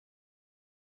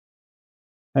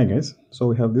Hi guys, so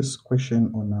we have this question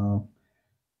on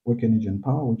work energy and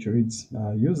power, which reads,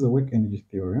 use the work energy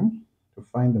theorem to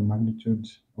find the magnitude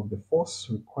of the force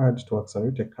required to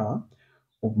accelerate a car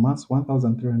of mass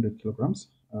 1,300 kilograms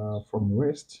from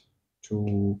rest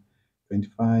to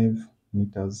 25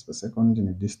 meters per second in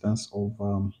a distance of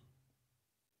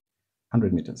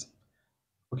 100 meters.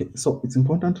 Okay, so it's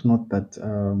important to note that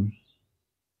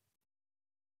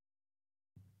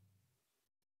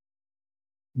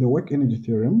the work energy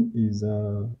theorem is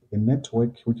the net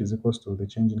work which is equals to the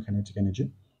change in kinetic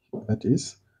energy. That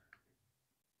is,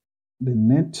 the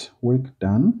net work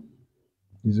done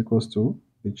is equals to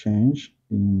the change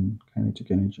in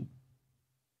kinetic energy.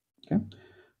 Okay,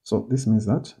 so this means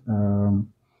that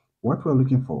what we're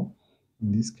looking for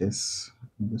in this case,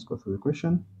 let's go through the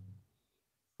question.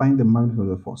 Find the magnitude of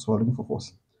the force. So we're looking for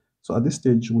force. So at this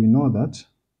stage, we know that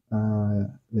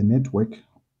the net work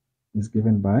is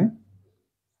given by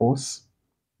force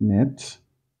net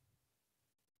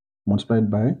multiplied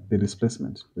by the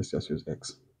displacement. Let's just use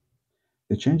x.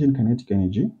 The change in kinetic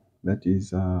energy, that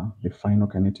is the final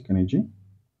kinetic energy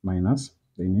minus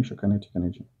the initial kinetic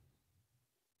energy.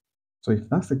 So if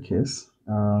that's the case,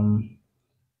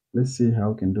 let's see how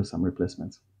we can do some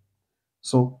replacements.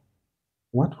 So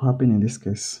what will happen in this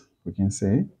case? We can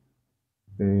say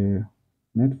the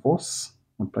net force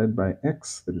multiplied by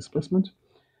x, the displacement,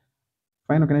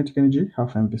 final kinetic energy,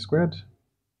 half mv squared.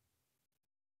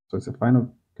 So it's a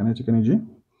final kinetic energy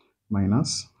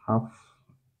minus half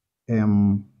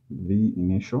mv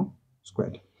initial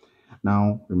squared.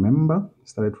 Now remember,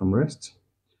 started from rest,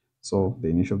 so the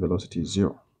initial velocity is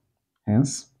 0.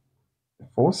 Hence, the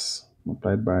force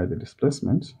multiplied by the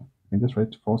displacement, you can just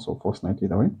write force or force net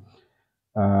either way,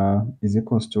 is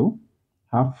equals to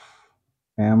half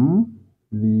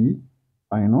mv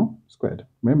final squared.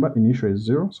 Remember, initial is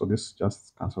 0, so this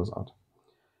just cancels out.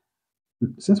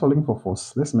 Since we're looking for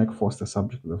force, let's make force the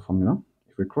subject of the formula.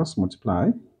 If we cross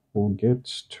multiply, we'll get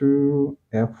to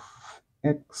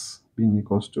fx being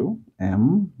equals to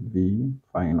mv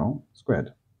final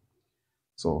squared.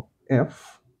 So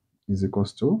F is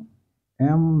equals to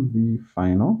mv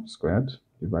final squared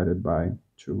divided by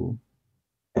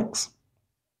 2x.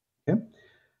 Okay,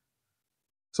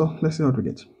 so let's see what we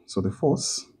get. So the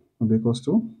force will be equals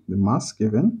to the mass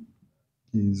given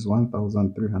is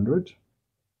 1,300.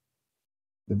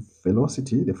 The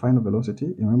velocity, the final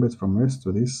velocity, remember it's from rest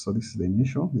to this, so this is the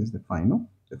initial, this is the final.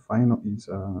 The final is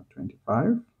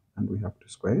 25, and we have to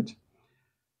square it,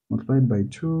 multiplied by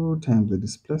 2 times the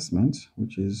displacement,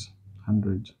 which is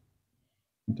 100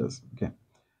 meters. Okay,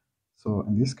 so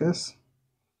in this case,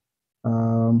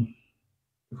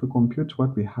 if we compute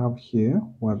what we have here,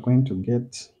 we're going to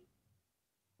get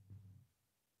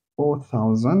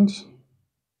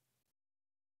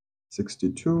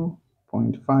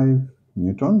 4,062.5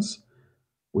 newtons,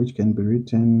 which can be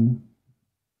written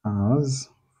as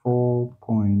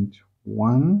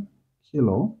 4.1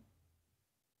 kilo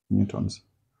newtons,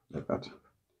 like that.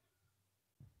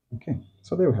 Okay,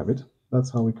 so there we have it. That's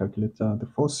how we calculate the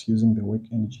force using the work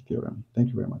energy theorem. Thank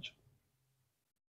you very much.